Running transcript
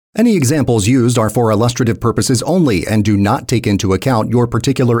Any examples used are for illustrative purposes only and do not take into account your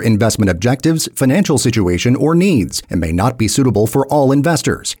particular investment objectives, financial situation, or needs, and may not be suitable for all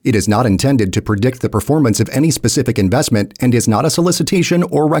investors. It is not intended to predict the performance of any specific investment and is not a solicitation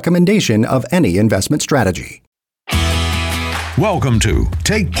or recommendation of any investment strategy. Welcome to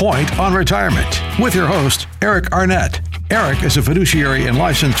Take Point on Retirement with your host, Eric Arnett. Eric is a fiduciary and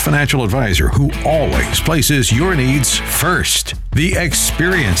licensed financial advisor who always places your needs first. The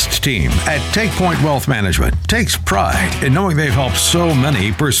experienced team at Take Point Wealth Management takes pride in knowing they've helped so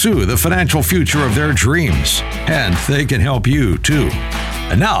many pursue the financial future of their dreams, and they can help you too.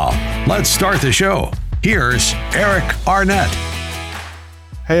 And now, let's start the show. Here's Eric Arnett.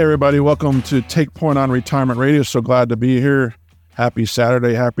 Hey everybody, welcome to Take Point on Retirement Radio. So glad to be here. Happy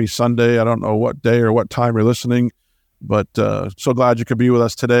Saturday, happy Sunday. I don't know what day or what time you're listening, but so glad you could be with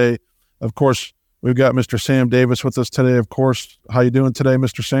us today. Of course, we've got Mr. Sam Davis with us today, of course. How you doing today,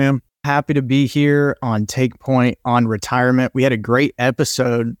 Mr. Sam? Happy to be here on Take Point on Retirement. We had a great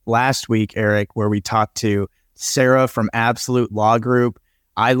episode last week, Eric, where we talked to Sarah from Absolute Law Group.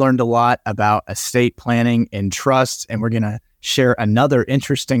 I learned a lot about estate planning and trusts, and we're going to share another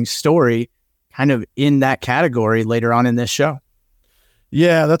interesting story kind of in that category later on in this show.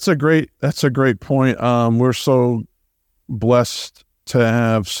 Yeah, that's a great point. We're so blessed to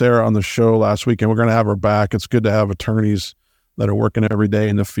have Sarah on the show last week, and we're going to have her back. It's good to have attorneys that are working every day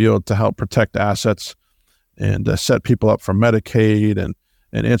in the field to help protect assets and set people up for Medicaid and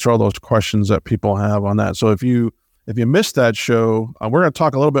answer all those questions that people have on that. So if you missed that show, we're going to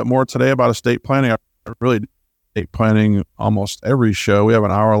talk a little bit more today about estate planning. I really do estate planning almost every show. We have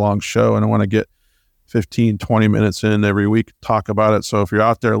an hour-long show, and I want to get 15, 20 minutes in every week to talk about it. So if you're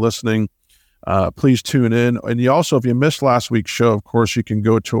out there listening, please tune in. And you also, if you missed last week's show, of course, you can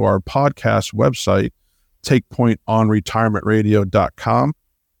go to our podcast website, takepointonretirementradio.com.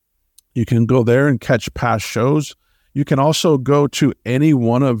 You can go there and catch past shows. You can also go to any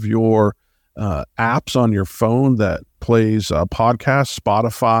one of your apps on your phone that plays podcasts,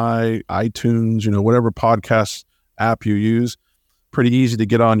 Spotify, iTunes, whatever podcast app you use. Pretty easy to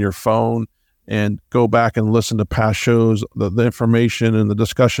get on your phone and go back and listen to past shows. The information and the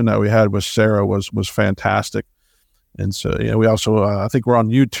discussion that we had with Sarah was fantastic. And so, we also, I think we're on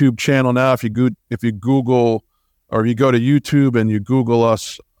YouTube channel now. If you Google, or if you go to YouTube and you Google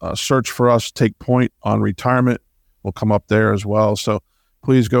us, search for us, Take Point on Retirement, we'll come up there as well. So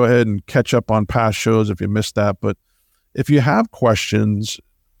please go ahead and catch up on past shows if you missed that. But if you have questions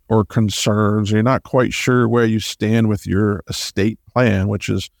or concerns, or you're not quite sure where you stand with your estate plan, which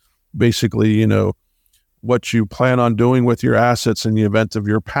is basically, what you plan on doing with your assets in the event of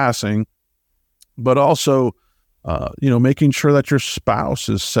your passing, but also, making sure that your spouse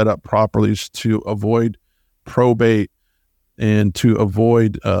is set up properly to avoid probate and to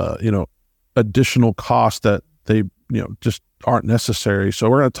avoid, additional costs that they, just aren't necessary. So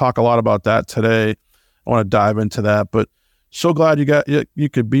we're going to talk a lot about that today. I want to dive into that, but so glad you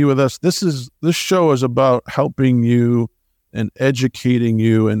could be with us. This show is about helping you and educating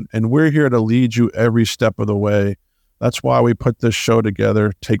you, and we're here to lead you every step of the way. That's why we put this show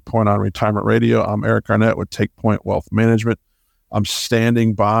together, Take Point on Retirement Radio. I'm Eric Arnett with Take Point Wealth Management. I'm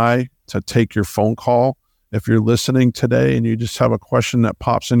standing by to take your phone call. If you're listening today and you just have a question that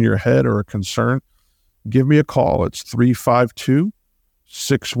pops into your head or a concern, give me a call. It's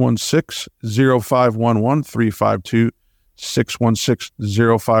 352-616-0511,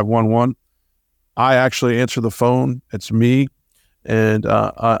 352-616-0511. I actually answer the phone. It's me, and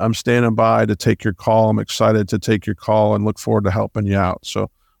I'm standing by to take your call. I'm excited to take your call and look forward to helping you out.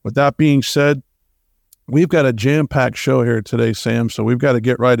 So with that being said, we've got a jam-packed show here today, Sam, so we've got to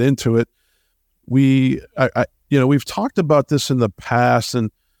get right into it. We've talked about this in the past,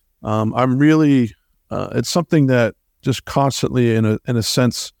 and I'm really, it's something that just constantly, in a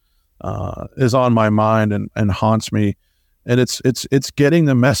sense, is on my mind and haunts me. And it's getting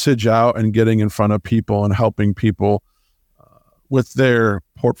the message out and getting in front of people and helping people with their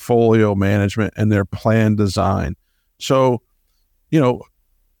portfolio management and their plan design. So,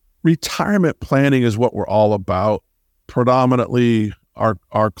 retirement planning is what we're all about. Predominantly,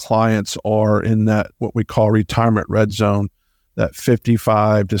 our clients are in that what we call retirement red zone, that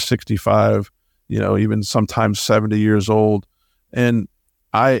 55 to 65, even sometimes 70 years old. And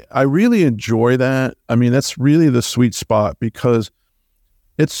I really enjoy that. I mean, that's really the sweet spot, because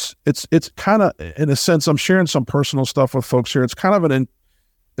it's kind of, in a sense, I'm sharing some personal stuff with folks here. It's kind of an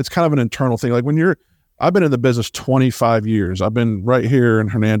internal thing. Like I've been in the business 25 years. I've been right here in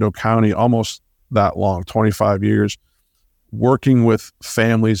Hernando County almost that long, 25 years, working with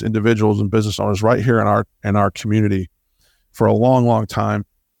families, individuals, and business owners right here in our community for a long, long time.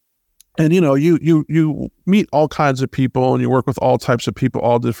 And, you meet all kinds of people and you work with all types of people,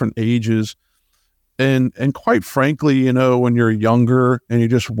 all different ages. And quite frankly, when you're younger and you're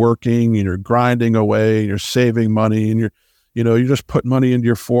just working and you're grinding away and you're saving money and you just put money into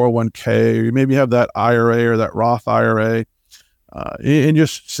your 401k, or you maybe have that IRA or that Roth IRA, and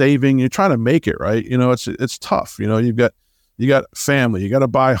just saving, you're trying to make it, right. It's tough. You got family, you got to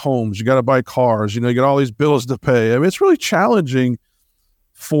buy homes, you got to buy cars, you got all these bills to pay. I mean, it's really challenging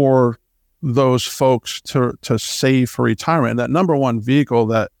for those folks to save for retirement. And that number one vehicle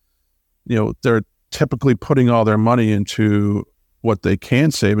that, they're typically putting all their money into, what they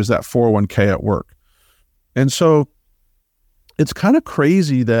can save, is that 401k at work. And so it's kind of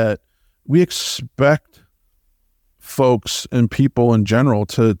crazy that we expect folks and people in general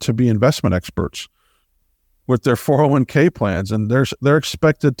to be investment experts with their 401k plans, and they're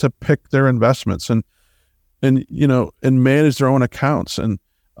expected to pick their investments and manage their own accounts. And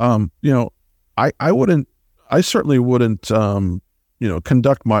I certainly wouldn't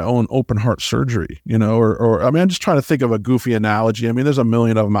conduct my own open heart surgery, or I'm just trying to think of a goofy analogy. I mean, there's a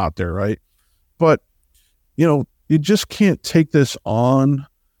million of them out there, right? But you just can't take this on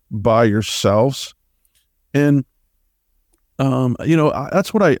by yourselves. And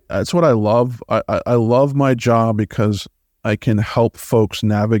that's what I love. I love my job because I can help folks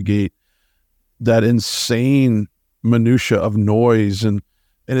navigate that insane minutia of noise, and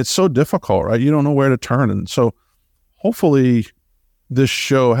it's so difficult, right? You don't know where to turn. And so hopefully this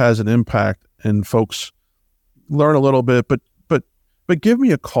show has an impact and folks learn a little bit, but give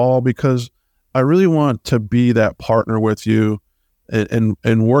me a call, because I really want to be that partner with you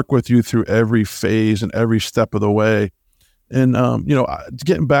and work with you through every phase and every step of the way. And,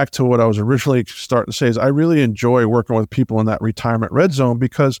 getting back to what I was originally starting to say is I really enjoy working with people in that retirement red zone,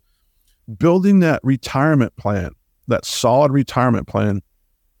 because building that retirement plan, that solid retirement plan,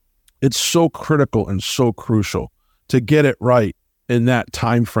 it's so critical and so crucial to get it right in that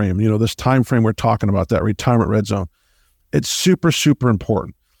time frame. This time frame we're talking about, that retirement red zone, it's super, super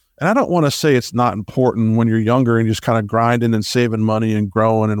important. And I don't want to say it's not important when you're younger and just kind of grinding and saving money and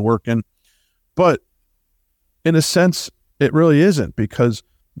growing and working, but in a sense, it really isn't, because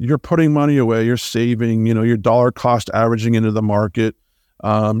you're putting money away, you're saving, your dollar cost averaging into the market.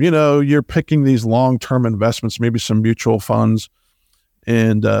 You're picking these long-term investments, maybe some mutual funds.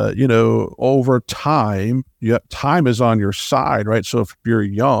 And, over time, time is on your side, right? So if you're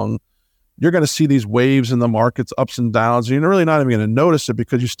young, you're going to see these waves in the markets, ups and downs. And you're really not even going to notice it,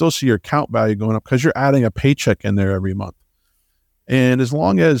 because you still see your account value going up, because you're adding a paycheck in there every month. And as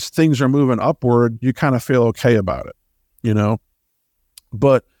long as things are moving upward, you kind of feel okay about it,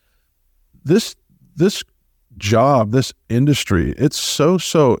 But this job, this industry, it's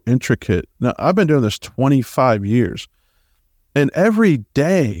so intricate. Now, I've been doing this 25 years. And every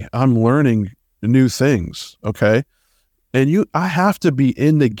day I'm learning new things. Okay. And I have to be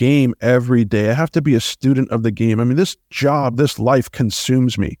in the game every day. I have to be a student of the game. I mean, this job, this life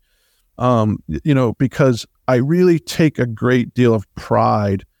consumes me, because I really take a great deal of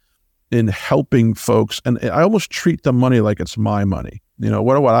pride in helping folks. And I almost treat the money like it's my money.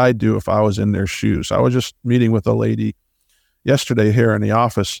 What would I do if I was in their shoes? I was just meeting with a lady yesterday here in the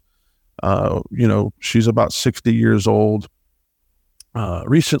office. She's about 60 years old.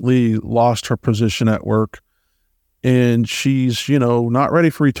 Recently lost her position at work, and she's, not ready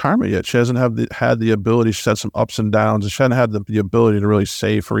for retirement yet. She hasn't had the ability. She's had some ups and downs, and she hasn't had the ability to really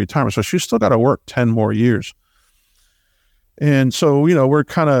save for retirement. So she's still got to work 10 more years. And so, we're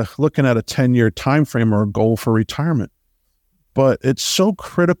kind of looking at a 10-year time frame or a goal for retirement. But it's so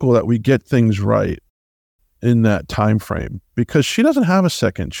critical that we get things right in that time frame, because she doesn't have a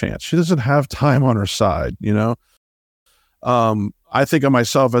second chance. She doesn't have time on her side, I think of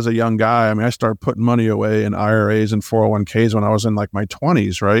myself as a young guy. I mean, I started putting money away in IRAs and 401ks when I was in like my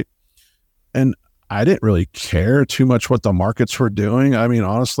 20s, right? And I didn't really care too much what the markets were doing. I mean,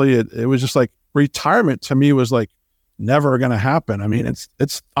 honestly, it was just like retirement to me was like never going to happen. I mean,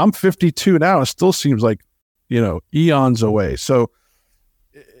 I'm 52 now. It still seems like, eons away. So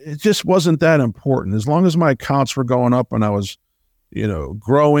it just wasn't that important. As long as my accounts were going up and I was,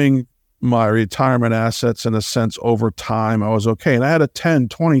 growing my retirement assets in a sense over time, I was okay. And I had a 10,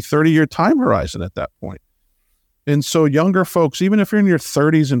 20, 30-year time horizon at that point. And so younger folks, even if you're in your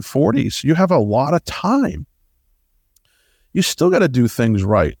 30s and 40s, you have a lot of time. You still got to do things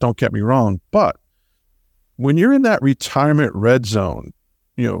right. Don't get me wrong. But when you're in that retirement red zone,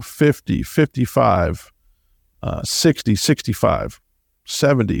 50, 55, 60, 65,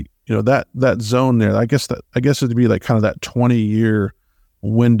 70, that zone there, I guess it'd be like kind of that 20-year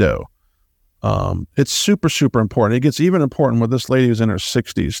window. It's super, super important. It gets even important with this lady who's in her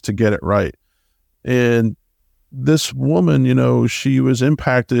 60s to get it right. And this woman, she was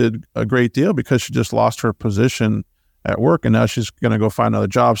impacted a great deal because she just lost her position at work, and now she's going to go find another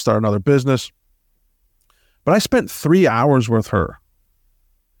job, start another business. But I spent 3 hours with her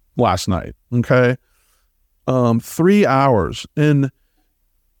last night. Okay. 3 hours. And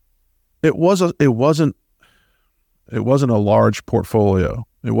it wasn't a large portfolio.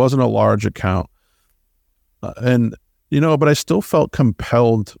 It wasn't a large account. But I still felt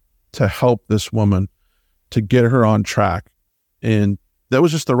compelled to help this woman, to get her on track. And that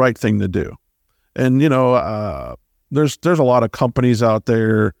was just the right thing to do. And, there's a lot of companies out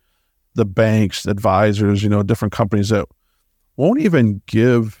there, the banks, advisors, different companies that won't even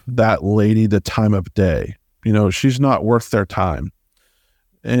give that lady the time of day. She's not worth their time.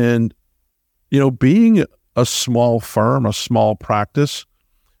 And, being a small firm, a small practice,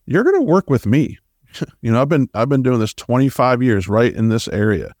 you're going to work with me. I've been doing this 25 years right in this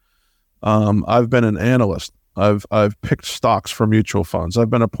area. I've been an analyst. I've picked stocks for mutual funds. I've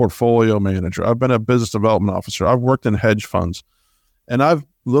been a portfolio manager. I've been a business development officer. I've worked in hedge funds, and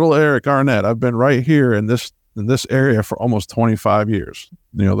little Eric Arnett. I've been right here in this area for almost 25 years.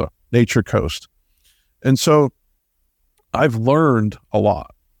 The Nature Coast, and so I've learned a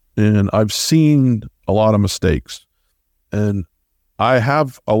lot, and I've seen a lot of mistakes, and I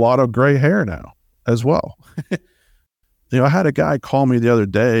have a lot of gray hair now as well. I had a guy call me the other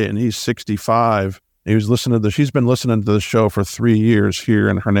day, and he's 65. He was she's been listening to the show for 3 years here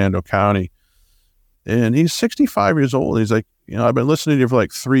in Hernando County. And he's 65 years old. He's like, I've been listening to you for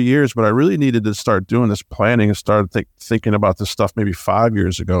like 3 years, but I really needed to start doing this planning and start thinking about this stuff maybe 5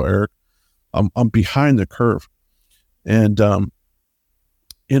 years ago, Eric. I'm behind the curve. And,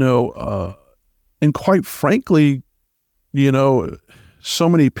 and quite frankly, so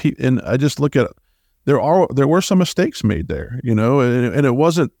many people, and I just look at it, there were some mistakes made there, and it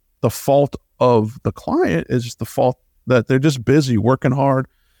wasn't the fault of the client. It's just the fault that they're just busy working hard.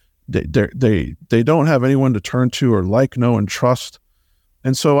 They don't have anyone to turn to or know and trust.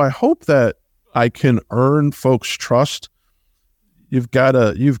 And so I hope that I can earn folks' trust. You've got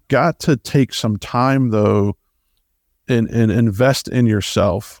to take some time though and invest in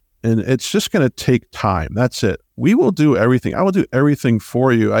yourself. And it's just going to take time. That's it. We will do everything. I will do everything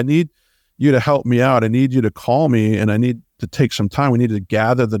for you. I need you to help me out. I need you to call me, and I need to take some time. We need to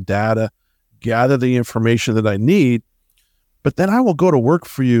gather the data, gather the information that I need, but then I will go to work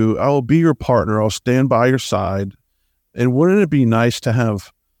for you. I will be your partner. I'll stand by your side. And wouldn't it be nice to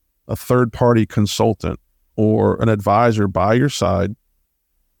have a third-party consultant or an advisor by your side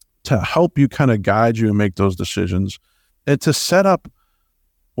to help you kind of guide you and make those decisions, and to set up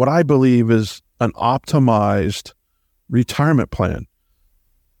what I believe is an optimized retirement plan?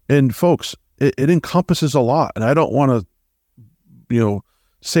 And folks, it encompasses a lot. And I don't want to,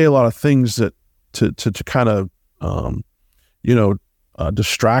 say a lot of things that to kind of,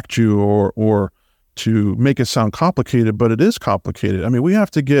 distract you or to make it sound complicated, but it is complicated. I mean, we have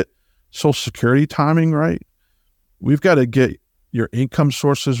to get Social Security timing right. We've got to get your income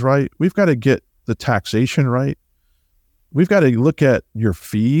sources right. We've got to get the taxation right. We've got to look at your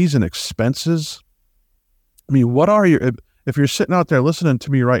fees and expenses. I mean, if you're sitting out there listening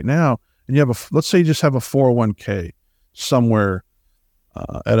to me right now and you have let's say you just have a 401k somewhere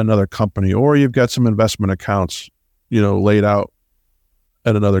at another company, or you've got some investment accounts, laid out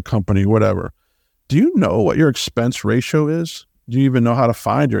at another company, whatever. Do you know what your expense ratio is? Do you even know how to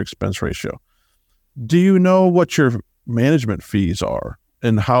find your expense ratio? Do you know what your management fees are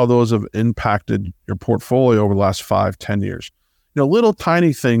and how those have impacted your portfolio over the last 5-10 years? Little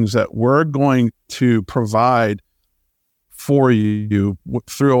tiny things that we're going to provide for you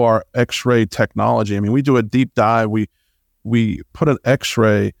through our X-ray technology. I mean, we do a deep dive. We put an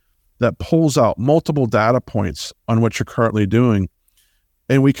X-ray that pulls out multiple data points on what you're currently doing,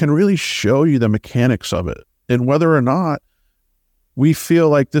 and we can really show you the mechanics of it and whether or not we feel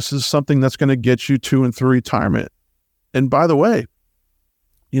like this is something that's going to get you to and through retirement. And by the way,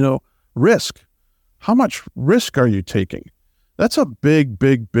 risk. How much risk are you taking? That's a big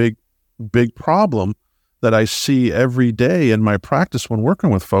problem that I see every day in my practice when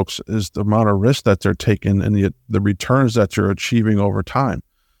working with folks, is the amount of risk that they're taking and the returns that you're achieving over time.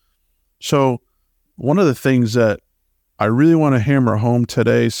 So one of the things that I really want to hammer home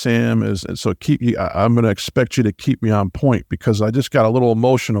today, Sam, is, and so I'm going to expect you to keep me on point, because I just got a little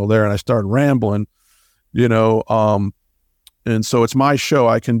emotional there and I started rambling, and so it's my show.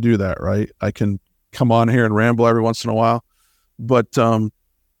 I can do that, right? I can come on here and ramble every once in a while, but,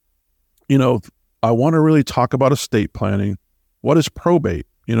 I want to really talk about estate planning. What is probate?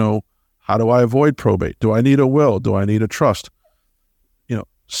 How do I avoid probate? Do I need a will? Do I need a trust?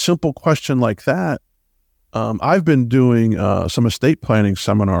 Simple question like that. I've been doing some estate planning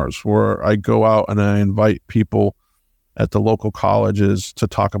seminars where I go out and I invite people at the local colleges to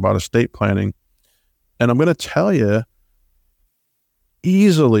talk about estate planning. And I'm going to tell you,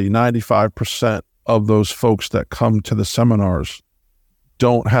 easily 95% of those folks that come to the seminars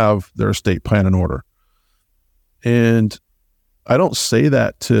don't have their estate plan in order. And I don't say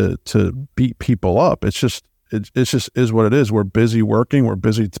that to beat people up. It just is what it is. We're busy working. We're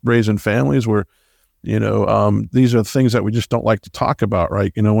busy raising families. These are things that we just don't like to talk about,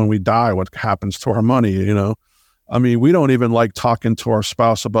 right? When we die, what happens to our money, we don't even like talking to our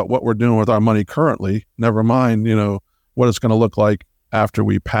spouse about what we're doing with our money currently, never mind, what it's going to look like after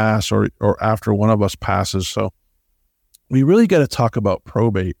we pass or after one of us passes. So we really got to talk about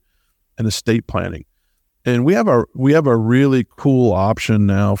probate and estate planning. And we have a really cool option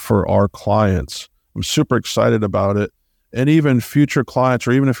now for our clients. I'm super excited about it. And even future clients,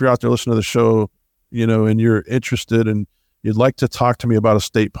 or even if you're out there listening to the show, and you're interested and you'd like to talk to me about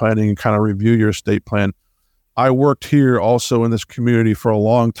estate planning and kind of review your estate plan. I worked here also in this community for a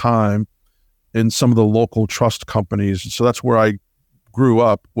long time in some of the local trust companies. So that's where I grew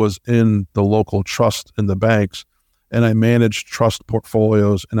up, was in the local trust in the banks. And I managed trust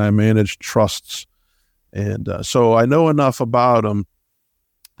portfolios and I managed trusts. And so I know enough about them.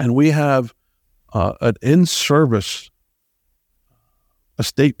 And we have an in-service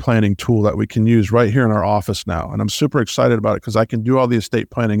estate planning tool that we can use right here in our office now. And I'm super excited about it because I can do all the estate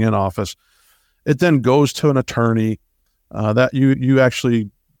planning in office. It then goes to an attorney that you actually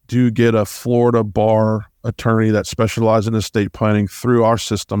do get a Florida bar attorney that specializes in estate planning through our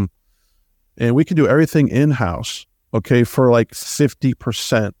system. And we can do everything in-house, okay, for like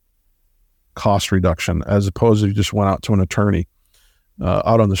 50% cost reduction, as opposed to you just went out to an attorney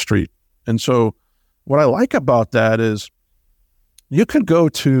out on the street. And so what I like about that is you could go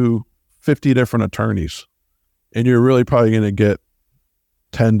to 50 different attorneys and you're really probably going to get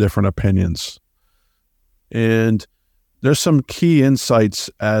 10 different opinions. And there's some key insights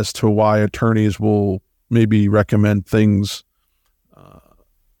as to why attorneys will maybe recommend things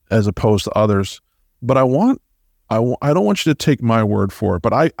as opposed to others. But I don't want you to take my word for it,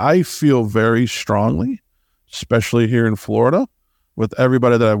 but I feel very strongly, especially here in Florida, with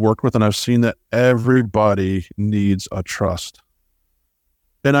everybody that I've worked with, and I've seen that everybody needs a trust.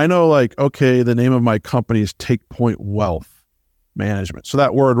 And I know, okay, the name of my company is Take Point Wealth Management. So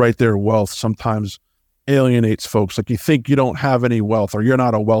that word right there, wealth, sometimes alienates folks. Like, you think you don't have any wealth or you're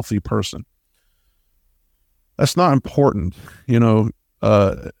not a wealthy person. That's not important.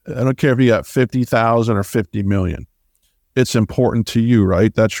 I don't care if you got 50,000 or 50 million. It's important to you,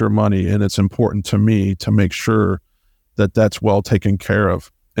 right? That's your money. And it's important to me to make sure that that's well taken care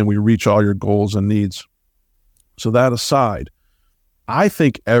of and we reach all your goals and needs. So that aside, I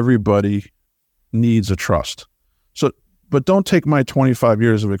think everybody needs a trust. So, but don't take my 25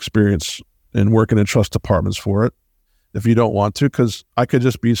 years of experience in working in trust departments for it if you don't want to, because I could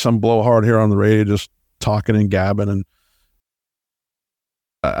just be some blowhard here on the radio, just talking and gabbing. And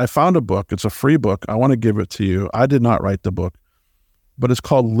I found a book. It's a free book. I want to give it to you. I did not write the book, but it's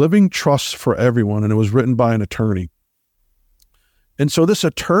called Living Trusts for Everyone. And it was written by an attorney. And so this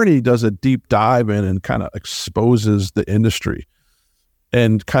attorney does a deep dive in and kind of exposes the industry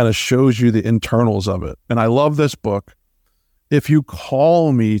and kind of shows you the internals of it. And I love this book. If you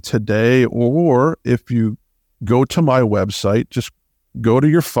call me today, or if you go to my website, just go to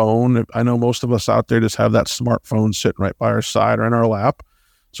your phone. I know most of us out there just have that smartphone sitting right by our side or in our lap.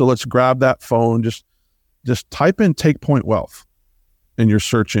 So let's grab that phone, just type in Take Point Wealth in your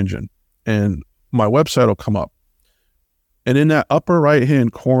search engine and my website will come up. And in that upper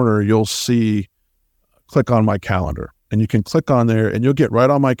right-hand corner, you'll see, click on my calendar. And you can click on there and you'll get right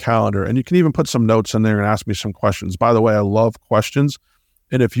on my calendar. And you can even put some notes in there and ask me some questions. By the way, I love questions.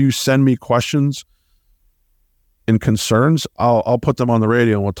 And if you send me questions and concerns, I'll put them on the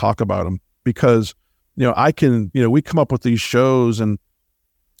radio and we'll talk about them. Because, we come up with these shows and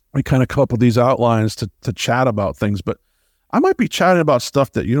we kind of come up with these outlines to chat about things, but I might be chatting about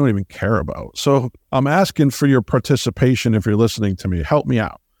stuff that you don't even care about. So I'm asking for your participation if you're listening to me. Help me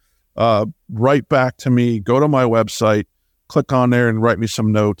out. Write back to me, go to my website, click on there and write me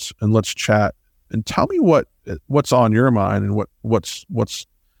some notes and let's chat and tell me what's on your mind and what's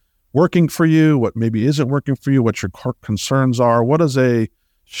working for you, what maybe isn't working for you, what your concerns are. What does a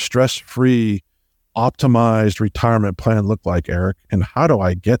stress-free, optimized retirement plan look like, Eric? And how do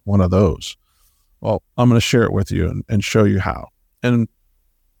I get one of those? Well, I'm going to share it with you and show you how. And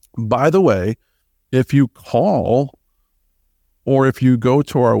by the way, if you call Or if you go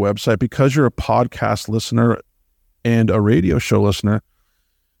to our website, because you're a podcast listener and a radio show listener,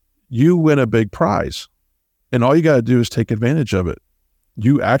 you win a big prize. And all you got to do is take advantage of it.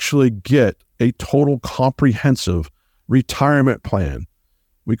 You actually get a total comprehensive retirement plan.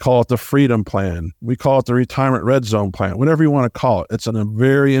 We call it the Freedom Plan. We call it the Retirement Red Zone Plan, whatever you want to call it. It's a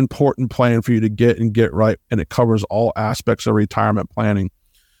very important plan for you to get and get right, and it covers all aspects of retirement planning.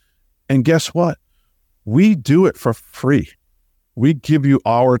 And guess what? We do it for free. We give you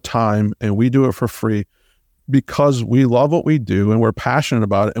our time, and we do it for free because we love what we do, and we're passionate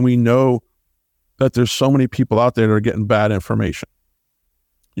about it, and we know that there's so many people out there that are getting bad information.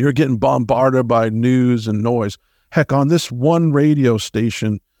 You're getting bombarded by news and noise. Heck, on this one radio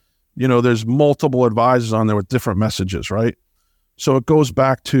station, there's multiple advisors on there with different messages, right? So it goes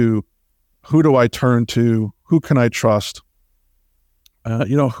back to, who do I turn to? Who can I trust?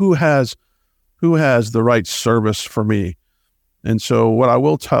 Who has the right service for me? And so what I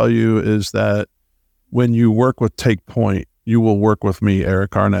will tell you is that when you work with Take Point, you will work with me,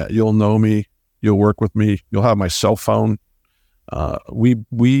 Eric Arnett. You'll know me. You'll work with me. You'll have my cell phone.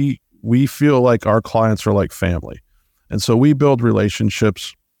 We feel like our clients are like family. And so we build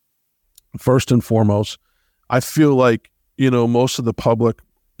relationships first and foremost. I feel like, most of the public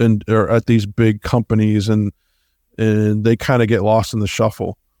are at these big companies and they kind of get lost in the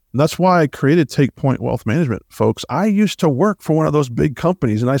shuffle. And that's why I created Take Point Wealth Management, folks. I used to work for one of those big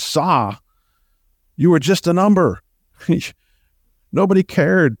companies and I saw you were just a number. Nobody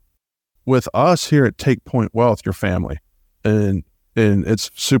cared. With us here at Take Point Wealth, your family. And it's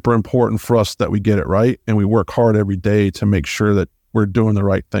super important for us that we get it right. And we work hard every day to make sure that we're doing the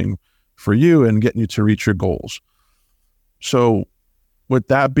right thing for you and getting you to reach your goals. So with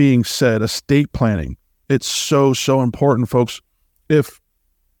that being said, estate planning, it's so, so important, folks. And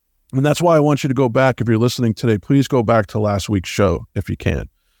that's why I want you to go back. If you're listening today, please go back to last week's show if you can,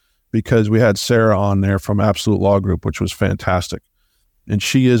 because we had Sarah on there from Absolute Law Group, which was fantastic. And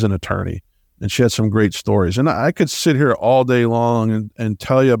she is an attorney, and she had some great stories. And I could sit here all day long and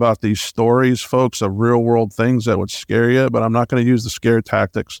tell you about these stories, folks, of real world things that would scare you, but I'm not going to use the scare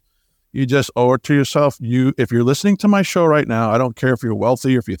tactics. You just owe it to yourself. If you're listening to my show right now, I don't care if you're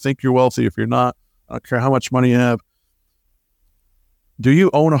wealthy, or if you think you're wealthy, if you're not, I don't care how much money you have. Do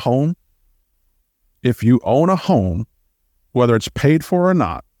you own a home? If you own a home, whether it's paid for or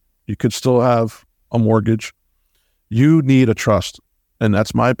not, you could still have a mortgage. You need a trust. And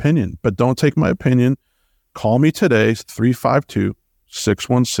that's my opinion, but don't take my opinion. Call me today,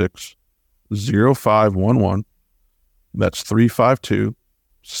 352-616-0511. That's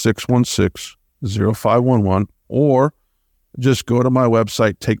 352-616-0511. Or just go to my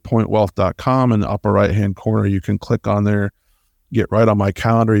website, takepointwealth.com. In the upper right-hand corner, you can click on there, get right on my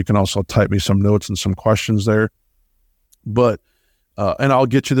calendar. You can also type me some notes and some questions there. And I'll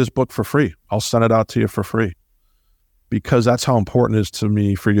get you this book for free. I'll send it out to you for free, because that's how important it is to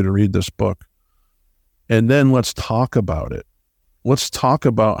me for you to read this book. And then let's talk about it. Let's talk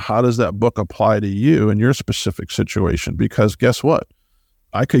about, how does that book apply to you in your specific situation? Because guess what?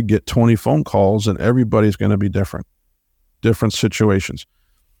 I could get 20 phone calls and everybody's going to be different situations.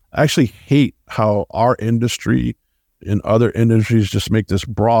 I actually hate how our industry and other industries just make this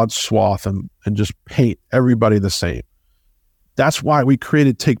broad swath and just paint everybody the same. That's why we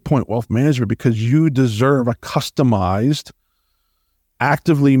created Take Point Wealth Management, because you deserve a customized,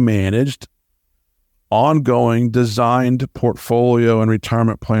 actively managed, ongoing, designed portfolio and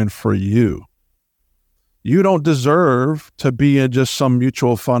retirement plan for you. You don't deserve to be in just some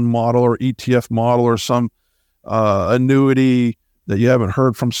mutual fund model or ETF model or some annuity that you haven't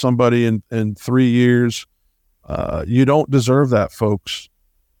heard from somebody in 3 years. You don't deserve that, folks.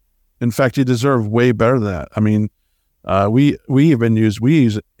 In fact, you deserve way better than that. I mean, we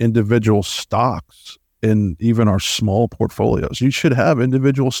use individual stocks in even our small portfolios. You should have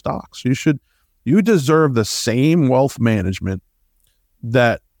individual stocks. You deserve the same wealth management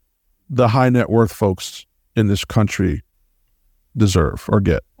that the high net worth folks in this country deserve or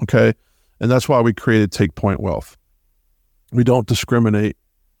get. Okay. And that's why we created Take Point Wealth. We don't discriminate.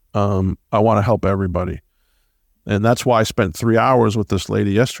 I want to help everybody. And that's why I spent 3 hours with this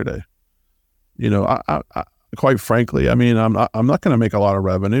lady yesterday. I quite frankly, I mean, I'm not going to make a lot of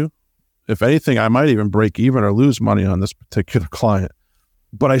revenue. If anything, I might even break even or lose money on this particular client,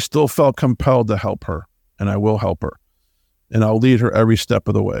 but I still felt compelled to help her, and I will help her, and I'll lead her every step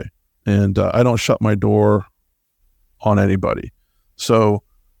of the way. And I don't shut my door on anybody. So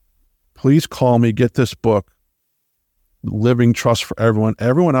please call me, get this book, Living Trust for Everyone.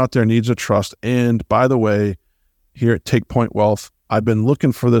 Everyone out there needs a trust. And by the way, here at Take Point Wealth, I've been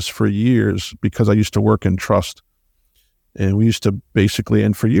looking for this for years because I used to work in trust. And we used to basically,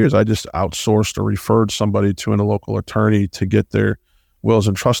 and for years, I just outsourced or referred somebody to a local attorney to get their wills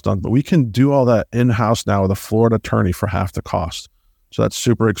and trust done. But we can do all that in-house now with a Florida attorney for half the cost. So that's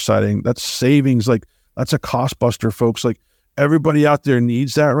super exciting. That's savings. Like, that's a cost buster, folks. Like, everybody out there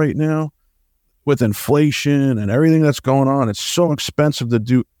needs that right now with inflation and everything that's going on. It's so expensive to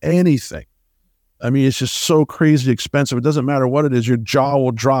do anything. I mean, it's just so crazy expensive. It doesn't matter what it is. Your jaw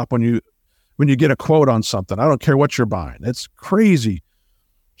will drop when you get a quote on something. I don't care what you're buying. It's crazy.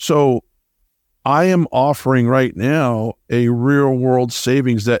 So I am offering right now a real world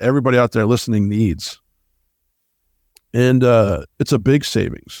savings that everybody out there listening needs. And it's a big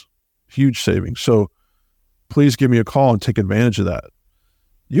savings, huge savings. So please give me a call and take advantage of that.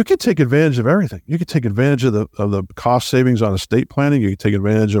 You can take advantage of everything. You can take advantage of the cost savings on estate planning. You can take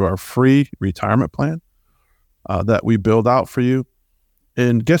advantage of our free retirement plan that we build out for you.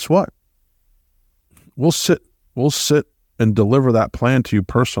 And guess what? We'll sit and deliver that plan to you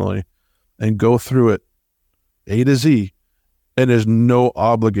personally and go through it A to Z. And there's no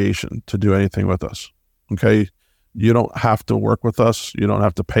obligation to do anything with us. Okay. You don't have to work with us. You don't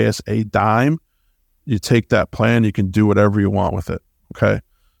have to pay us a dime. You take that plan, you can do whatever you want with it. Okay.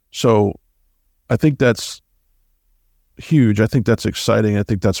 So I think that's huge. I think that's exciting. I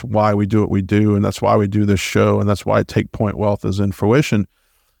think that's why we do what we do. And that's why we do this show. And that's why Take Point Wealth is in fruition.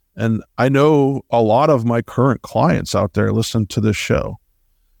 And I know a lot of my current clients out there listen to this show.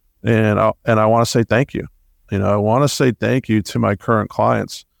 And I want to say thank you. I want to say thank you to my current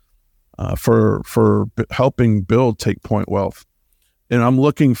clients for helping build Take Point Wealth. And I'm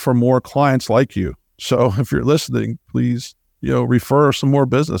looking for more clients like you. So if you're listening, please, refer some more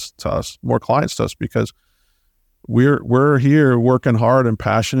business to us, more clients to us, because we're here working hard and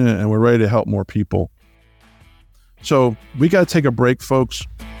passionate, and we're ready to help more people. So we got to take a break, folks,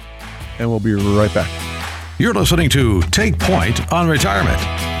 and we'll be right back. You're listening to Take Point on Retirement.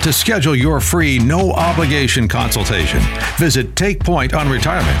 To schedule your free, no obligation consultation, visit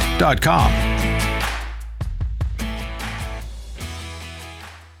takepointonretirement.com.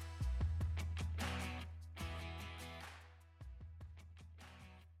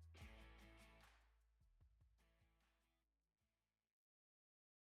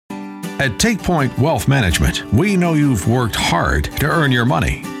 At Take Point Wealth Management, we know you've worked hard to earn your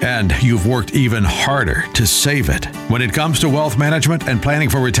money, and you've worked even harder to save it. When it comes to wealth management and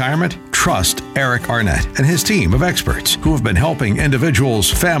planning for retirement, trust Eric Arnett and his team of experts who have been helping individuals,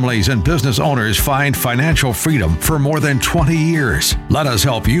 families, and business owners find financial freedom for more than 20 years. Let us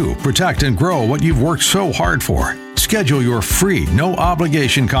help you protect and grow what you've worked so hard for. Schedule your free, no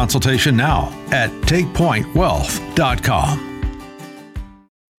obligation consultation now at takepointwealth.com.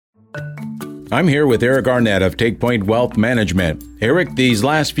 I'm here with Eric Arnett of Take Point Wealth Management. Eric, these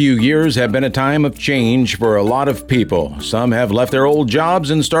last few years have been a time of change for a lot of people. Some have left their old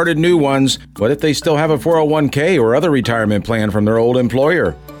jobs and started new ones. What if they still have a 401k or other retirement plan from their old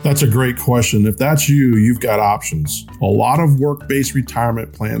employer? That's a great question. If that's you, you've got options. A lot of work-based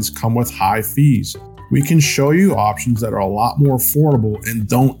retirement plans come with high fees. We can show you options that are a lot more affordable and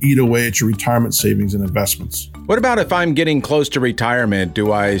don't eat away at your retirement savings and investments. What about if I'm getting close to retirement?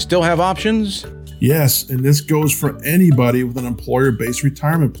 Do I still have options? Yes, and this goes for anybody with an employer-based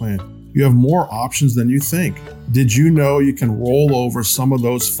retirement plan. You have more options than you think. Did you know you can roll over some of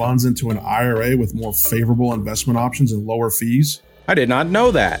those funds into an IRA with more favorable investment options and lower fees? I did not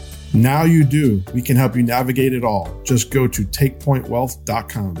know that. Now you do. We can help you navigate it all. Just go to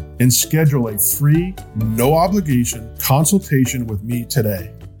takepointwealth.com and schedule a free, no obligation consultation with me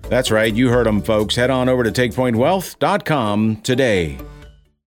today. That's right. You heard them, folks. Head on over to takepointwealth.com today.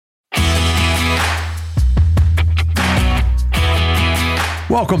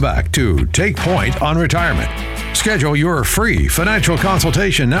 Welcome back to Take Point on Retirement. Schedule your free financial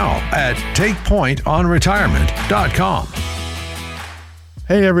consultation now at takepointonretirement.com.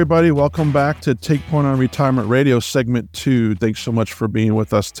 Hey, everybody. Welcome back to Take Point on Retirement Radio, segment 2. Thanks so much for being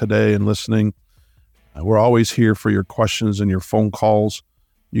with us today and listening. We're always here for your questions and your phone calls.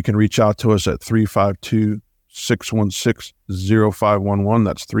 You can reach out to us at 352-616-0511.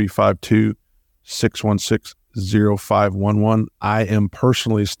 That's 352-616-0511. I am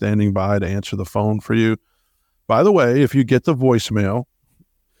personally standing by to answer the phone for you. By the way, if you get the voicemail,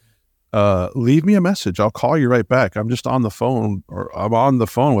 leave me a message. I'll call you right back. I'm just on the phone, or I'm on the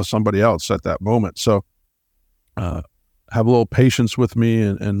phone with somebody else at that moment. So have a little patience with me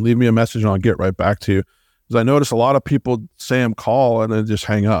and leave me a message, and I'll get right back to you. Because I notice a lot of people say I'm call and then just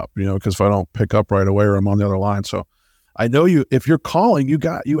hang up, because if I don't pick up right away or I'm on the other line. So I know if you're calling,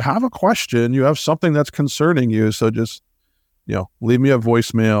 you have a question, you have something that's concerning you. So just, leave me a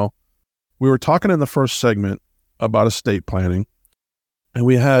voicemail. We were talking in the first segment about estate planning, and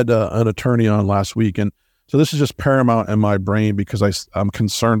we had an attorney on last week. And so this is just paramount in my brain because I'm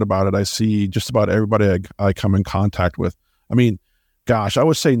concerned about it. I see just about everybody I come in contact with. I mean, gosh, I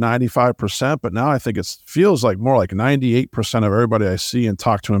would say 95%, but now I think it feels like more like 98% of everybody I see and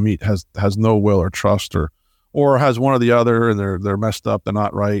talk to and meet has no will or trust or has one or the other, and they're messed up, they're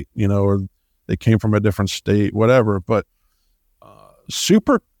not right, or they came from a different state, whatever. But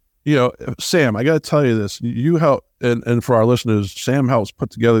super, Sam, I got to tell you this, you help, and for our listeners, Sam helps put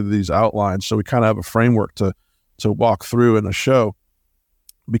together these outlines so we kind of have a framework to walk through in a show,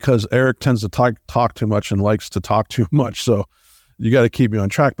 because Eric tends to talk too much and likes to talk too much. So you got to keep me on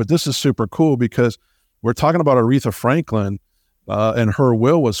track. But this is super cool because we're talking about Aretha Franklin, and her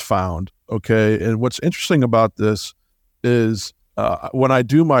will was found. Okay. And what's interesting about this is when I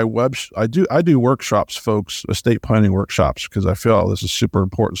do my I do workshops, folks, estate planning workshops, because I feel this is super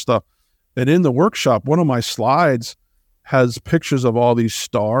important stuff. And in the workshop, one of my slides has pictures of all these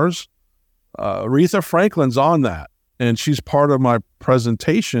stars. Aretha Franklin's on that, and she's part of my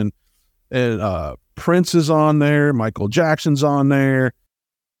presentation. And Prince is on there, Michael Jackson's on there.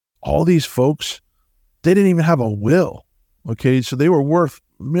 All these folks, they didn't even have a will. Okay, so they were worth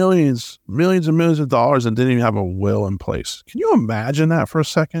millions and millions of dollars and didn't even have a will in place. Can you imagine that for a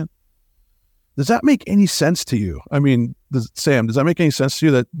second? Does that make any sense to you? I mean, Sam, does that make any sense to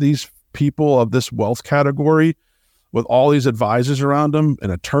you that these people of this wealth category with all these advisors around them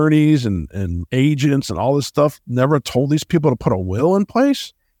and attorneys and agents and all this stuff never told these people to put a will in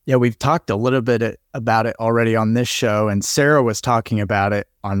place? Yeah, we've talked a little bit about it already on this show, and Sarah was talking about it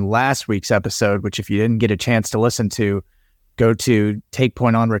on last week's episode, which if you didn't get a chance to listen to, go to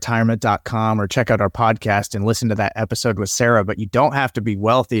takepointonretirement.com or check out our podcast and listen to that episode with Sarah. But you don't have to be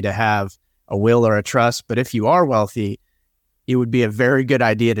wealthy to have a will or a trust. But if you are wealthy, it would be a very good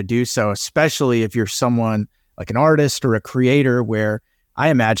idea to do so, especially if you're someone like an artist or a creator, where I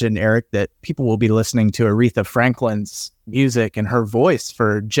imagine, Eric, that people will be listening to Aretha Franklin's music and her voice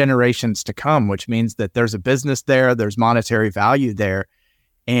for generations to come, which means that there's a business there, there's monetary value there.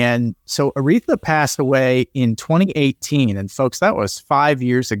 And so Aretha passed away in 2018. And folks, that was 5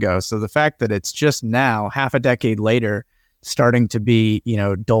 years ago. So the fact that it's just now, half a decade later, starting to be,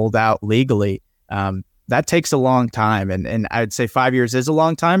 doled out legally, that takes a long time. And I'd say 5 years is a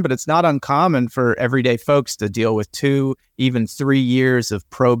long time, but it's not uncommon for everyday folks to deal with 2, even 3 years of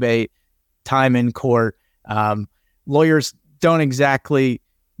probate, time in court. Lawyers don't exactly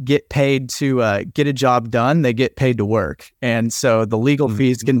get paid to get a job done. They get paid to work. And so the legal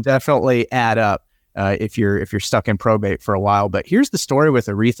fees can definitely add up if you're stuck in probate for a while. But here's the story with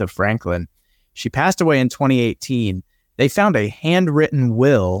Aretha Franklin. She passed away in 2018. They found a handwritten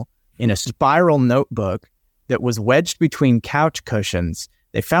will in a spiral notebook that was wedged between couch cushions.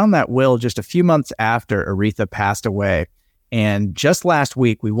 They found that will just a few months after Aretha passed away. And just last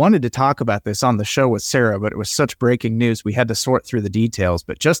week, we wanted to talk about this on the show with Sarah, but it was such breaking news, we had to sort through the details.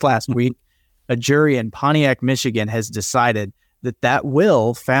 But just last week, a jury in Pontiac, Michigan has decided that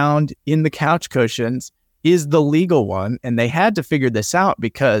will found in the couch cushions is the legal one. And they had to figure this out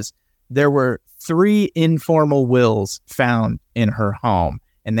because there were 3 informal wills found in her home.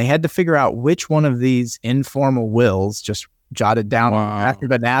 And they had to figure out which one of these informal wills, just jotted down after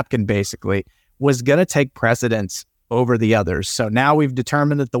the napkin basically, was going to take precedence over the others. So now we've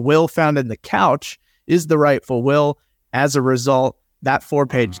determined that the will found in the couch is the rightful will. As a result, that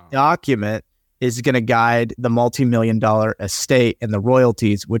 4-page document is going to guide the multi-million-dollar estate and the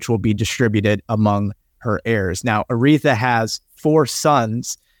royalties, which will be distributed among her heirs. Now, Aretha has 4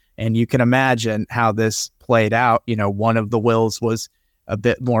 sons, and you can imagine how this played out. One of the wills was a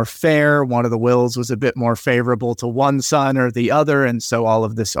bit more fair. One of the wills was a bit more favorable to one son or the other. And so all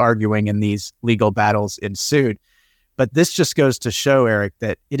of this arguing and these legal battles ensued. But this just goes to show, Eric,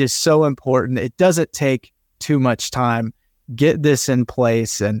 that it is so important. It doesn't take too much time. Get this in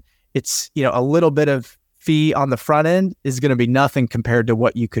place. And it's, a little bit of fee on the front end is going to be nothing compared to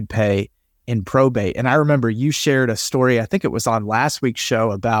what you could pay in probate. And I remember you shared a story, I think it was on last week's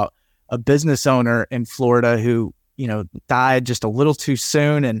show, about a business owner in Florida who, died just a little too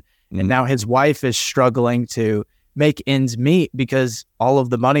soon. And now his wife is struggling to make ends meet because all of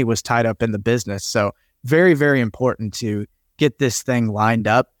the money was tied up in the business. So very, very important to get this thing lined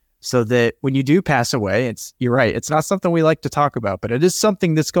up so that when you do pass away, you're right, it's not something we like to talk about, but it is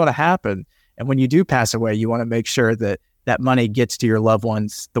something that's going to happen. And when you do pass away, you want to make sure that that money gets to your loved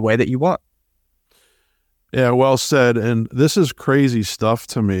ones the way that you want. Yeah, well said. And this is crazy stuff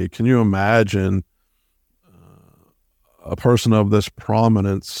to me. Can you imagine a person of this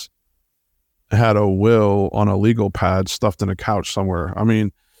prominence had a will on a legal pad stuffed in a couch somewhere? I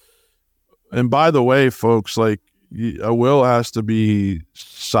mean, and by the way, folks, like, a will has to be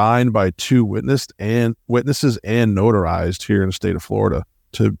signed by two witnesses and notarized here in the state of Florida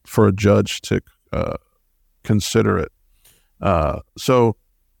for a judge to consider it. So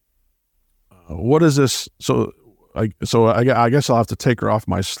what is this? So I guess I'll have to take her off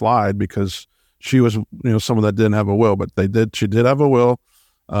my slide because she was, someone that didn't have a will, but she did have a will.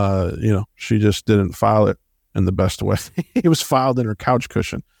 She just didn't file it in the best way. It was filed in her couch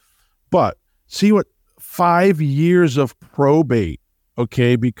cushion. But see what 5 years of probate,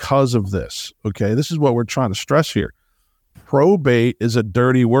 okay, because of this, okay? This is what we're trying to stress here. Probate is a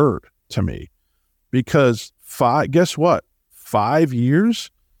dirty word to me because guess what? 5 years?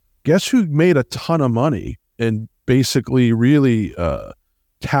 Guess who made a ton of money and basically really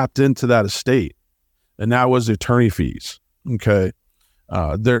tapped into that estate? And that was attorney fees, okay?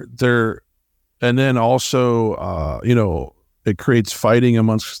 And then also, it creates fighting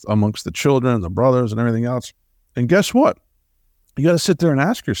amongst the children and the brothers and everything else. And guess what? You got to sit there and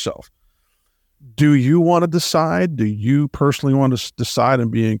ask yourself, do you want to decide? Do you personally want to decide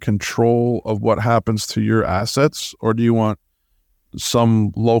and be in control of what happens to your assets? Or do you want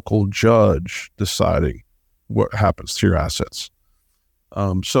some local judge deciding what happens to your assets?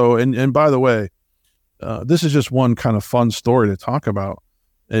 And by the way, this is just one kind of fun story to talk about.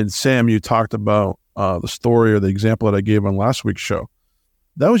 And Sam, you talked about the story or the example that I gave on last week's show.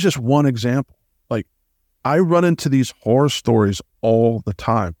 That was just one example. Like, I run into these horror stories all the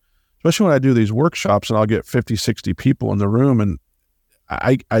time, especially when I do these workshops and I'll get 50, 60 people in the room. And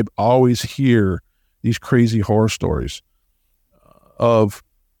I always hear these crazy horror stories of,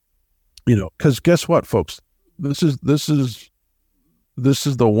 because guess what, folks? This is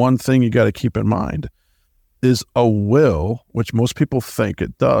the one thing you got to keep in mind is a will, which most people think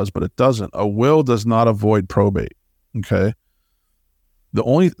it does, but it doesn't. A will does not avoid probate. Okay. The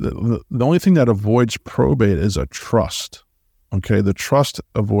only thing that avoids probate is a trust. Okay. The trust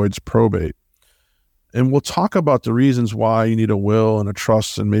avoids probate. And we'll talk about the reasons why you need a will and a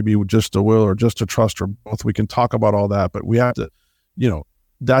trust, and maybe just a will or just a trust or both. We can talk about all that, but we have to,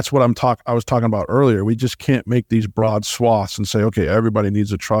 that's what I was talking about earlier. We just can't make these broad swaths and say, okay, everybody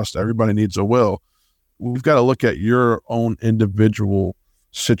needs a trust, everybody needs a will. We've got to look at your own individual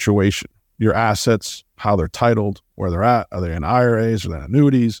situation, your assets, how they're titled, where they're at. Are they in IRAs? Are they in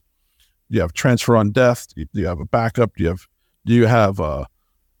annuities? Do you have transfer on death? Do you have a backup? Do you have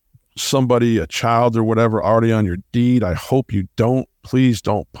somebody, a child or whatever, already on your deed? I hope you don't. Please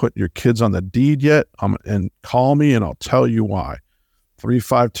don't put your kids on the deed yet. And call me and I'll tell you why.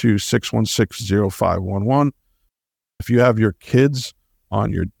 352-616-0511. If you have your kids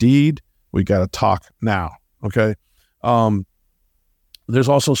on your deed, we got to talk now. Okay. There's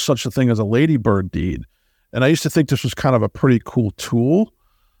also such a thing as a ladybird deed. And I used to think this was kind of a pretty cool tool,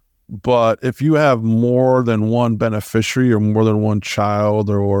 but if you have more than one beneficiary or more than one child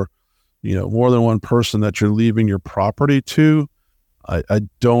or more than one person that you're leaving your property to, I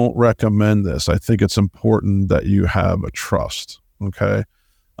don't recommend this. I think it's important that you have a trust. Okay.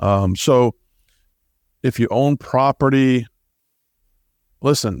 So if you own property,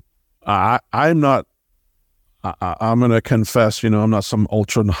 listen, I'm going to confess, I'm not some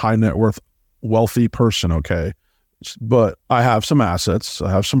ultra high net worth wealthy person. Okay. But I have some assets. I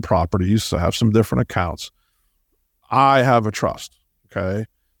have some properties. I have some different accounts. I have a trust. Okay.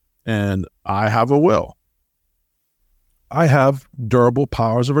 And I have a will. I have durable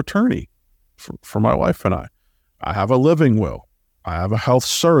powers of attorney for my wife and I. I have a living will. I have a health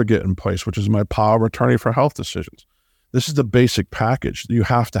surrogate in place, which is my power of attorney for health decisions. This is the basic package. You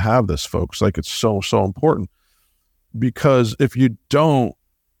have to have this, folks. Like, it's so, so important, because if you don't,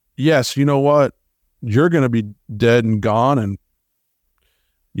 yes, you know what? You're going to be dead and gone. And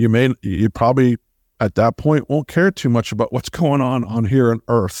you probably at that point won't care too much about what's going on here on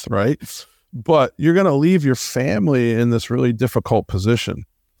earth. Right. But you're going to leave your family in this really difficult position,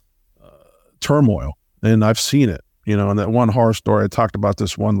 turmoil. And I've seen it, in that one horror story. I talked about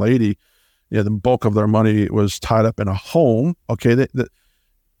this one lady. The bulk of their money was tied up in a home. Okay.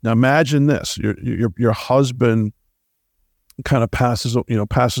 Now imagine this, your husband kind of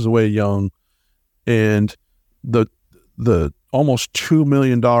passes away young, and the almost $2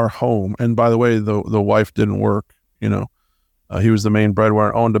 million home. And by the way, the wife didn't work, he was the main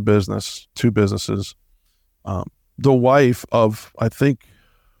breadwinner, owned a business, 2 businesses. The wife of, I think,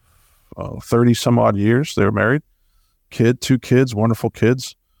 30 some odd years, they were married, 2 kids, wonderful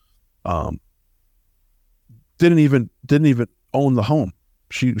kids. Didn't even own the home.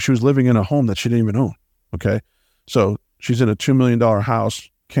 She was living in a home that she didn't even own. Okay. So she's in a $2 million house,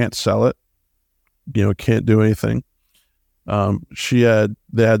 can't sell it, can't do anything. They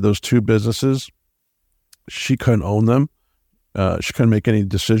had those 2 businesses. She couldn't own them. She couldn't make any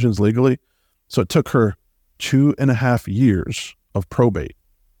decisions legally. So it took her 2.5 years of probate.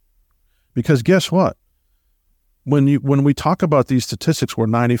 Because guess what? When we talk about these statistics where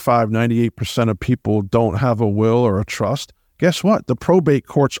 98% of people don't have a will or a trust, guess what? The probate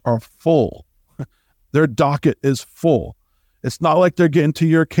courts are full. Their docket is full. It's not like they're getting to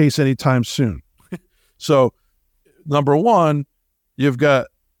your case anytime soon. So, number one, you've got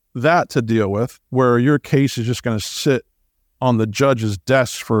that to deal with, where your case is just going to sit on the judge's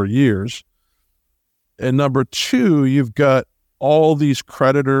desk for years. And number two, you've got all these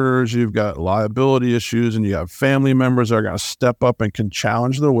creditors, you've got liability issues, and you have family members that are going to step up and can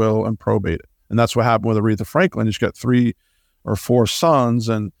challenge the will and probate it. And that's what happened with Aretha Franklin. She's got 3 or 4 sons,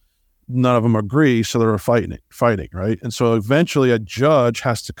 and none of them agree, so they're fighting, right? And so eventually a judge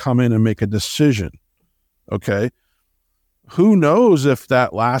has to come in and make a decision, okay? Who knows if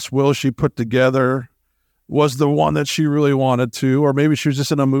that last will she put together was the one that she really wanted to, or maybe she was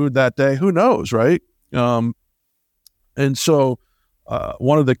just in a mood that day. Who knows, right? And so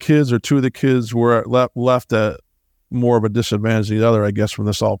one of the kids or 2 of the kids were left at more of a disadvantage than the other, I guess, when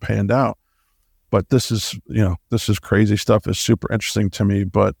this all panned out. But this is crazy stuff. It's super interesting to me.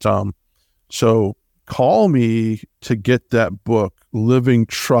 But so call me to get that book, Living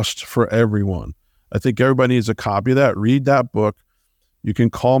Trust for Everyone. I think everybody needs a copy of that. Read that book. You can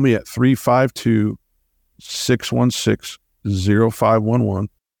call me at 352-616-0511.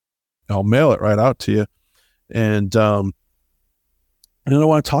 I'll mail it right out to you. And I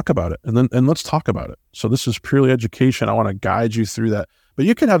want to talk about it. And let's talk about it. So this is purely education. I want to guide you through that. But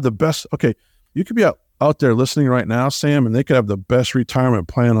you can have the best, okay, you could be out there listening right now, Sam, and they could have the best retirement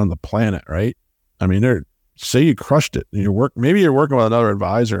plan on the planet, right? I mean, say you crushed it and maybe you're working with another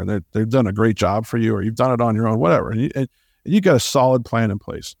advisor and they've done a great job for you, or you've done it on your own, whatever. And you got a solid plan in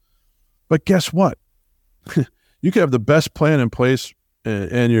place. But guess what? You could have the best plan in place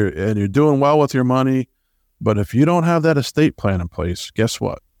and you're doing well with your money. But if you don't have that estate plan in place, guess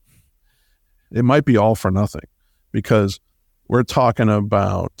what? It might be all for nothing, because we're talking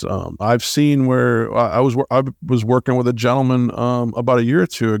about, I've seen where I was working with a gentleman about a year or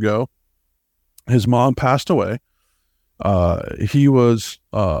 2 ago. His mom passed away. There was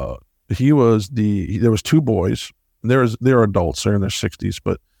 2 boys. They're adults. They're in their 60s,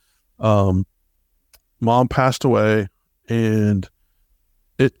 but mom passed away, and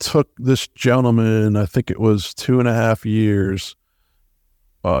it took this gentleman, I think it was 2.5 years,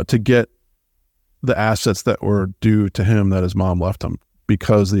 to get the assets that were due to him that his mom left him,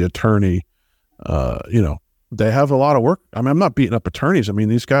 because the attorney, they have a lot of work. I mean, I'm not beating up attorneys. I mean,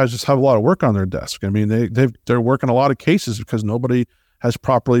 these guys just have a lot of work on their desk. I mean, they're working a lot of cases because nobody has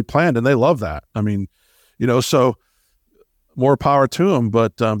properly planned, and they love that. I mean, so more power to them,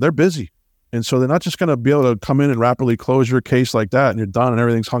 but they're busy. And so they're not just going to be able to come in and rapidly close your case like that and you're done and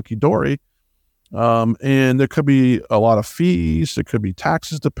everything's hunky-dory. And there could be a lot of fees. There could be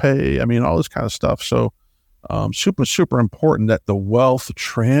taxes to pay. I mean, all this kind of stuff. So super, super important that the wealth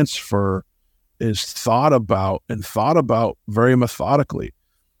transfer is thought about very methodically.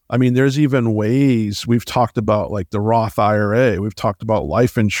 I mean, there's even ways we've talked about, like the Roth IRA. We've talked about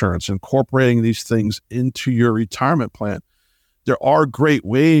life insurance, incorporating these things into your retirement plan. There are great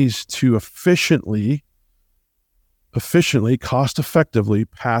ways to efficiently, cost-effectively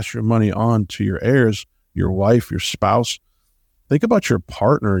pass your money on to your heirs, your wife, your spouse. Think about your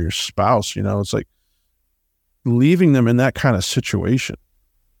partner, your spouse. It's like leaving them in that kind of situation.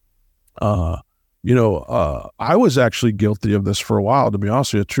 I was actually guilty of this for a while, to be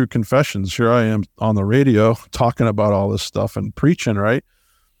honest with you. True confessions. Here I am on the radio talking about all this stuff and preaching, right?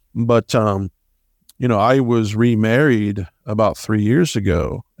 But, I was remarried about 3 years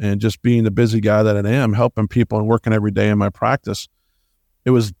ago, and just being the busy guy that I am, helping people and working every day in my practice, it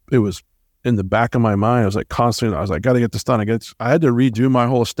was in the back of my mind. I was like constantly, I was like, got to get this done. I had to redo my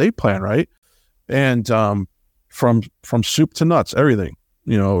whole estate plan, right? And from soup to nuts, everything,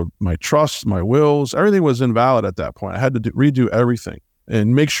 my trusts, my wills, everything was invalid at that point. I had to redo everything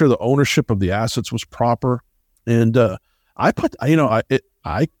and make sure the ownership of the assets was proper. And I put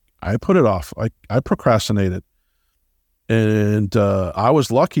it off. I procrastinated. And I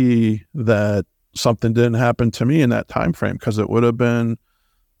was lucky that something didn't happen to me in that time frame, because it would have been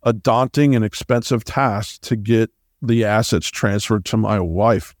a daunting and expensive task to get the assets transferred to my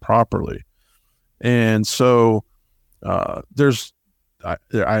wife properly. And so I know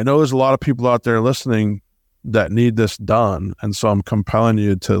there's a lot of people out there listening that need this done. And so I'm compelling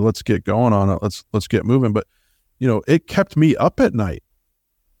you to, let's get going on it. Let's get moving. But, it kept me up at night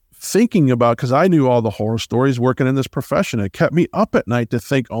thinking about, because I knew all the horror stories working in this profession. It kept me up at night to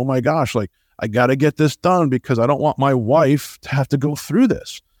think, oh my gosh, like I got to get this done because I don't want my wife to have to go through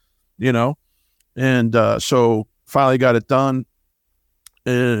this, And so finally got it done.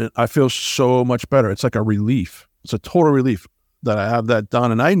 And I feel so much better. It's like a relief. It's a total relief that I have that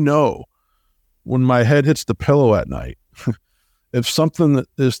done. And I know when my head hits the pillow at night, if something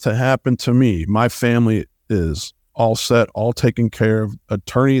is to happen to me, my family is all set, all taken care of.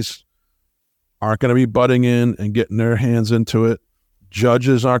 Attorneys aren't going to be butting in and getting their hands into it.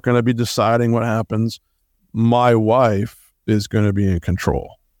 Judges aren't going to be deciding what happens. My wife is going to be in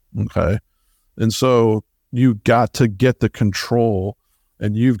control. Okay. And so you got to get the control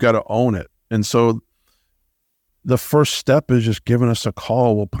and you've got to own it. And so the first step is just giving us a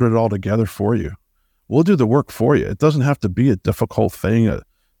call. We'll put it all together for you. We'll do the work for you. It doesn't have to be a difficult thing, a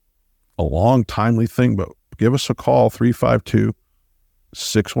long, timely thing, but give us a call,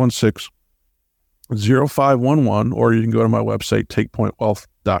 352-616-0511, or you can go to my website,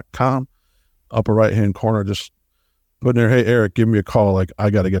 takepointwealth.com. Upper right-hand corner, just put in there, hey, Eric, give me a call. Like, I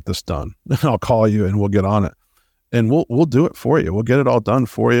got to get this done. I'll call you and we'll get on it. And we'll do it for you. We'll get it all done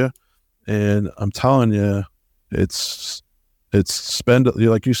for you. And I'm telling you, it's spend,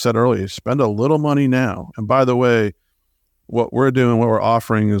 like you said earlier, spend a little money now. And by the way, what we're doing, what we're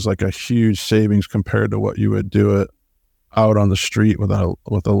offering is like a huge savings compared to what you would do it out on the street with a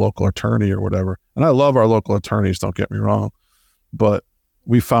local attorney or whatever. And I love our local attorneys, don't get me wrong, but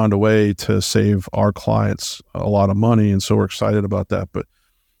we found a way to save our clients a lot of money. And so we're excited about that. But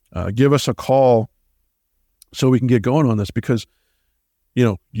give us a call so we can get going on this, because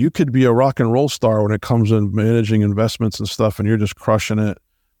you could be a rock and roll star when it comes to managing investments and stuff, and you're just crushing it.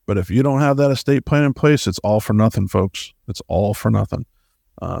 But if you don't have that estate plan in place, it's all for nothing, folks. It's all for nothing.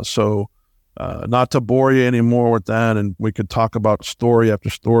 So not to bore you anymore with that, and we could talk about story after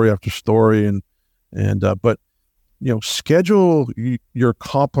story after story, but schedule your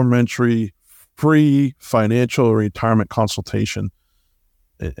complimentary free financial retirement consultation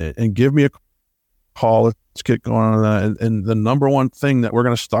and give me a call. Let's get going on that. And the number one thing that we're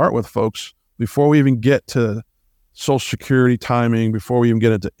going to start with, folks, before we even get to Social Security timing, before we even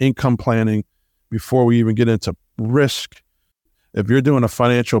get into income planning, before we even get into risk, if you're doing a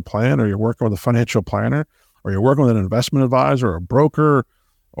financial plan, or you're working with a financial planner, or you're working with an investment advisor or a broker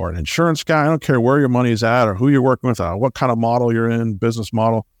or an insurance guy, I don't care where your money is at or who you're working with, what kind of model you're in, business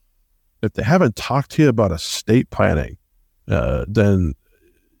model, if they haven't talked to you about estate planning, then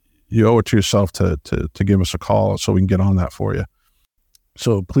you owe it to yourself to give us a call so we can get on that for you.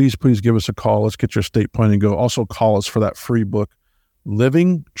 So please give us a call. Let's get your estate planning go. Also call us for that free book,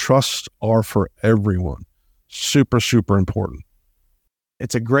 Living Trusts Are for Everyone. Super, super important.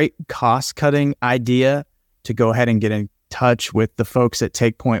 It's a great cost-cutting idea to go ahead and get in touch with the folks at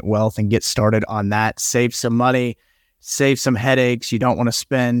Take Point Wealth and get started on that. Save some money, save some headaches. You don't want to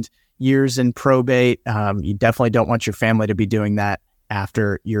spend years in probate. You definitely don't want your family to be doing that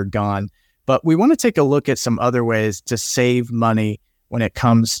after you're gone. But we want to take a look at some other ways to save money when it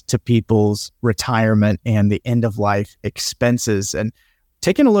comes to people's retirement and the end of life expenses. And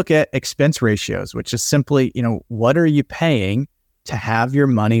taking a look at expense ratios, which is simply, what are you paying to have your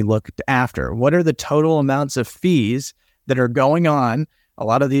money looked after? What are the total amounts of fees that are going on? A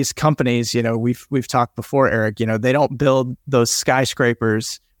lot of these companies, we've talked before, Eric, they don't build those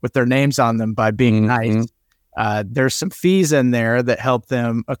skyscrapers with their names on them by being nice. There's some fees in there that help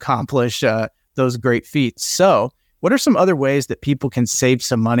them accomplish those great feats. So what are some other ways that people can save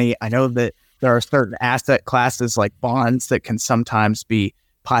some money? I know that there are certain asset classes like bonds that can sometimes be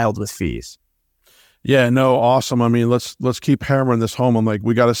piled with fees. Yeah, no, awesome. I mean, let's keep hammering this home. I'm like,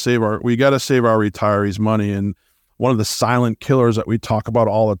 we got to save our retirees money. And one of the silent killers that we talk about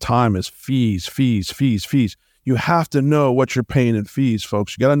all the time is fees. You have to know what you're paying in fees,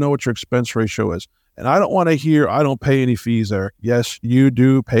 folks. You got to know what your expense ratio is. And I don't want to hear, I don't pay any fees, Eric. Yes, you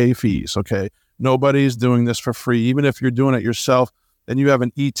do pay fees, okay? Nobody's doing this for free. Even if you're doing it yourself and you have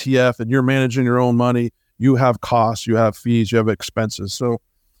an ETF and you're managing your own money, you have costs, you have fees, you have expenses. So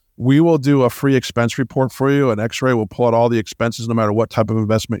we will do a free expense report for you. An X-ray will pull out all the expenses no matter what type of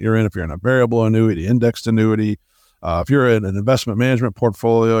investment you're in. If you're in a variable annuity, indexed annuity, if you're in an investment management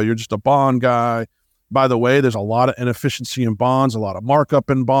portfolio, you're just a bond guy. By the way, there's a lot of inefficiency in bonds, a lot of markup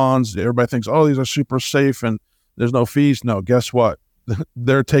in bonds. Everybody thinks, oh, these are super safe and there's no fees. No, guess what?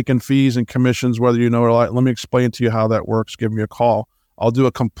 They're taking fees and commissions, whether you know or not. Let me explain to you how that works. Give me a call. I'll do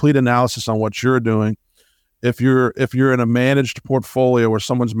a complete analysis on what you're doing. If you're in a managed portfolio where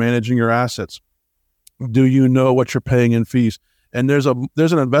someone's managing your assets, do you know what you're paying in fees? And there's an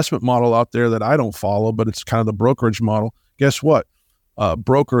investment model out there that I don't follow, but it's kind of the brokerage model. Guess what?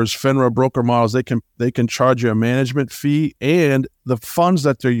 brokers, FINRA broker models, they can charge you a management fee, and the funds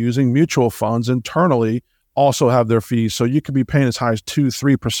that they're using, mutual funds internally, also have their fees. So you could be paying as high as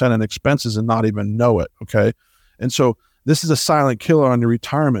 2-3% in expenses and not even know it. Okay. And so this is a silent killer on your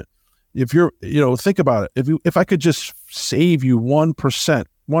retirement. If you're, think about it. If I could just save you 1%,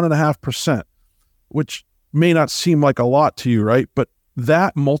 1.5%, which may not seem like a lot to you, right? But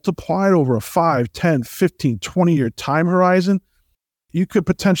that multiplied over a 5, 10, 15, 20-year time horizon, you could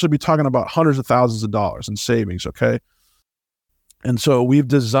potentially be talking about hundreds of thousands of dollars in savings, okay? And so we've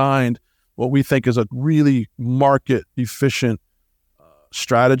designed what we think is a really market-efficient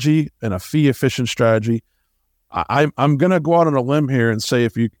strategy and a fee-efficient strategy. I'm going to go out on a limb here and say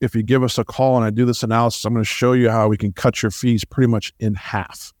if you give us a call and I do this analysis, I'm going to show you how we can cut your fees pretty much in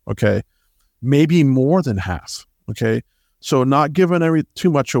half, okay? Maybe more than half, okay? So not giving too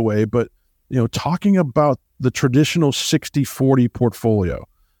much away, but talking about the traditional 60-40 portfolio,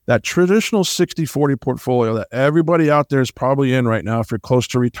 that traditional 60-40 portfolio that everybody out there is probably in right now if you're close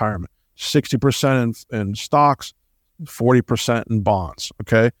to retirement, 60% in stocks, 40% in bonds,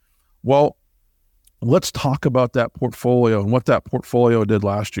 okay? Well, let's talk about that portfolio and what that portfolio did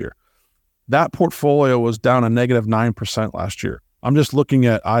last year. That portfolio was down a negative 9% last year. I'm just looking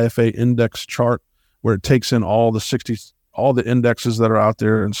at IFA index chart where it takes in all the indexes that are out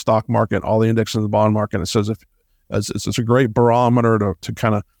there in stock market, all the indexes in the bond market. And it says it's a great barometer to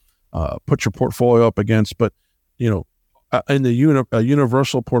kind of put your portfolio up against. But, in the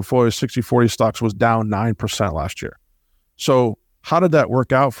universal portfolio, 60-40 stocks was down 9% last year. So how did that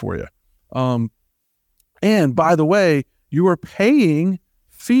work out for you? And by the way, you were paying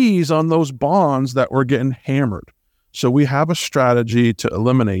fees on those bonds that were getting hammered. So we have a strategy to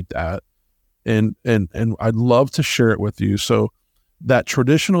eliminate that. And I'd love to share it with you. So that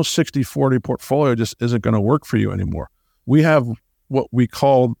traditional 60-40 portfolio just isn't going to work for you anymore. We have what we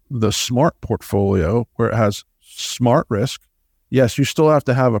call the smart portfolio, where it has smart risk. Yes, you still have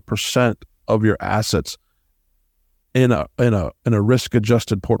to have 1% of your assets in a risk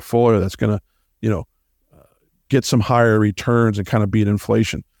adjusted portfolio that's going to, get some higher returns and kind of beat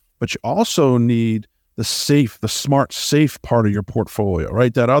inflation. But you also need the smart, safe part of your portfolio,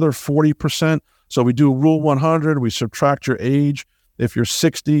 right? That other 40%. So we do Rule 100, we subtract your age. If you're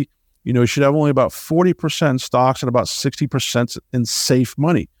 60, you should have only about 40% in stocks and about 60% in safe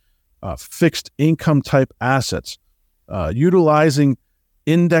money, fixed income type assets, utilizing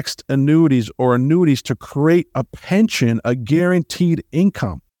indexed annuities or annuities to create a pension, a guaranteed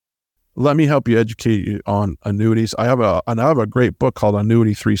income. Let me help you educate you on annuities. I have a great book called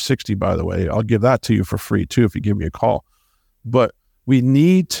Annuity 360, by the way. I'll give that to you for free too if you give me a call. But we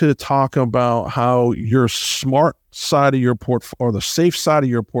need to talk about how your smart side of your or the safe side of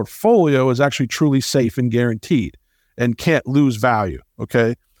your portfolio is actually truly safe and guaranteed and can't lose value.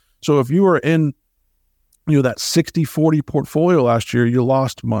 Okay. So if you were in, that 60-40 portfolio last year, you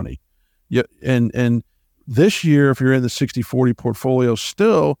lost money. And this year, if you're in the 60-40 portfolio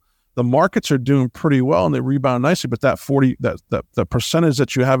still, the markets are doing pretty well and they rebound nicely, but the percentage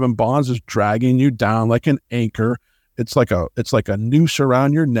that you have in bonds is dragging you down like an anchor. It's like a noose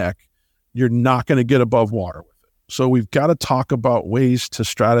around your neck. You're not going to get above water with it. So we've got to talk about ways to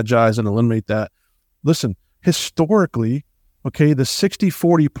strategize and eliminate that. Listen, historically, okay, the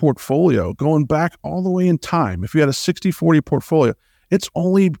 60-40 portfolio, going back all the way in time, if you had a 60-40 portfolio, it's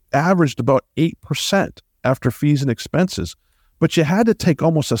only averaged about 8% after fees and expenses. But you had to take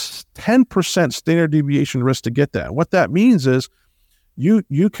almost a 10% standard deviation risk to get that. What that means is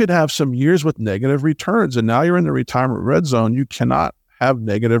you could have some years with negative returns, and now you're in the retirement red zone. You cannot have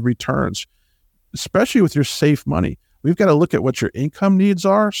negative returns, especially with your safe money. We've got to look at what your income needs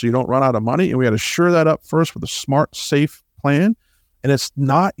are so you don't run out of money, and we got to shore that up first with a smart, safe plan. And it's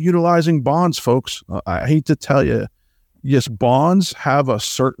not utilizing bonds, folks. I hate to tell you, yes, bonds have a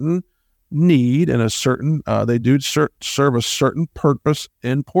certain need and a certain they do serve a certain purpose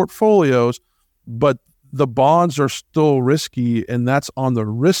in portfolios, but the bonds are still risky, and that's on the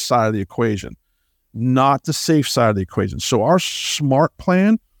risk side of the equation, not the safe side of the equation. So our smart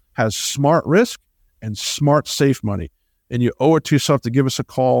plan has smart risk and smart safe money, and you owe it to yourself to give us a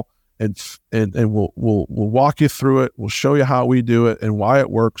call, and we'll walk you through it. We'll show you how we do it and why it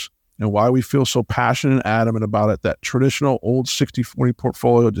works, and why we feel so passionate and adamant about it. That traditional old 60-40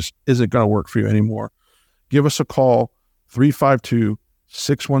 portfolio just isn't going to work for you anymore. Give us a call,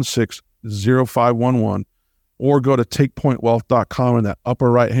 352-616-0511, or go to takepointwealth.com in that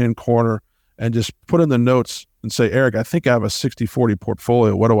upper right-hand corner and just put in the notes and say, Eric, I think I have a 60-40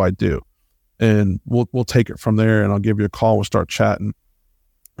 portfolio. What do I do? And we'll take it from there, and I'll give you a call. We'll start chatting,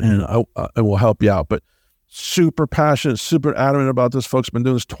 and we'll help you out. But super passionate, super adamant about this. Folks, been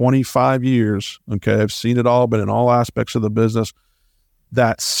doing this 25 years. Okay. I've seen it all, been in all aspects of the business.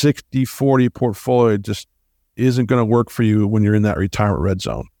 That 60-40 portfolio just isn't going to work for you when you're in that retirement red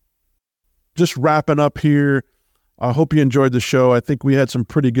zone. Just wrapping up here. I hope you enjoyed the show. I think we had some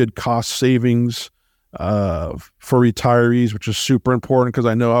pretty good cost savings for retirees, which is super important because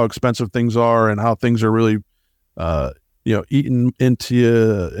I know how expensive things are and how things are really, eating into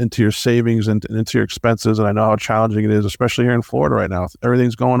your savings and into your expenses. And I know how challenging it is, especially here in Florida right now.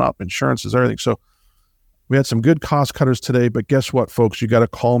 Everything's going up, insurances, everything. So we had some good cost cutters today, but guess what, folks? You got to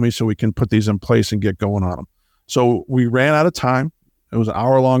call me so we can put these in place and get going on them. So we ran out of time. It was an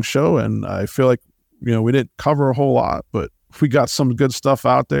hour-long show, and I feel like, we didn't cover a whole lot, but we got some good stuff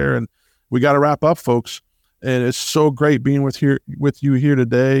out there, and we got to wrap up, folks. And it's so great being with you here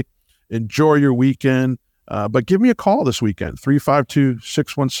today. Enjoy your weekend. But give me a call this weekend,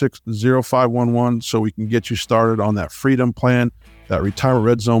 352-616-0511, so we can get you started on that freedom plan, that retirement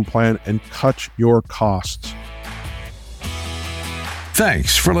red zone plan, and cut your costs.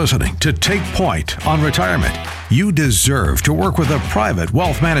 Thanks for listening to Take Point on Retirement. You deserve to work with a private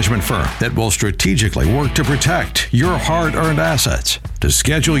wealth management firm that will strategically work to protect your hard-earned assets. To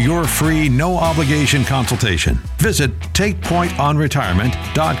schedule your free, no-obligation consultation, visit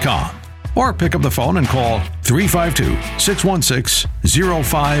TakePointOnRetirement.com or pick up the phone and call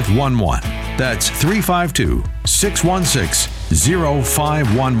 352-616-0511. That's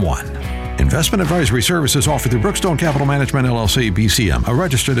 352-616-0511. Investment advisory services offered through Brookstone Capital Management, LLC, BCM, a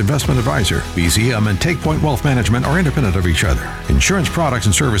registered investment advisor. BCM and Take Point Wealth Management are independent of each other. Insurance products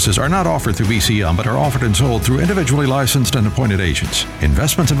and services are not offered through BCM, but are offered and sold through individually licensed and appointed agents.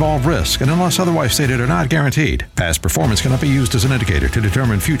 Investments involve risk and, unless otherwise stated, are not guaranteed. Past performance cannot be used as an indicator to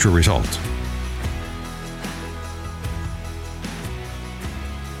determine future results.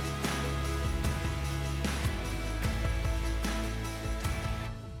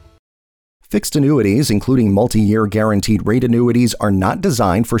 Fixed annuities, including multi-year guaranteed rate annuities, are not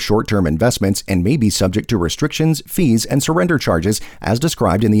designed for short-term investments and may be subject to restrictions, fees, and surrender charges as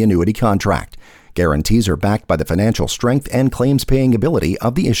described in the annuity contract. Guarantees are backed by the financial strength and claims-paying ability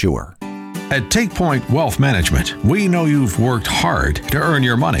of the issuer. At Take Point Wealth Management, we know you've worked hard to earn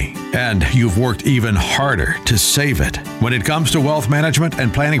your money, and you've worked even harder to save it. When it comes to wealth management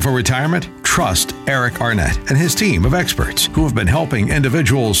and planning for retirement, trust Eric Arnett and his team of experts who have been helping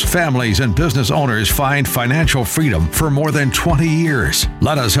individuals, families, and business owners find financial freedom for more than 20 years.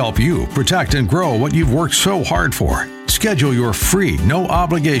 Let us help you protect and grow what you've worked so hard for. Schedule your free,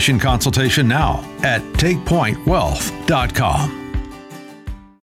 no-obligation consultation now at TakePointWealth.com.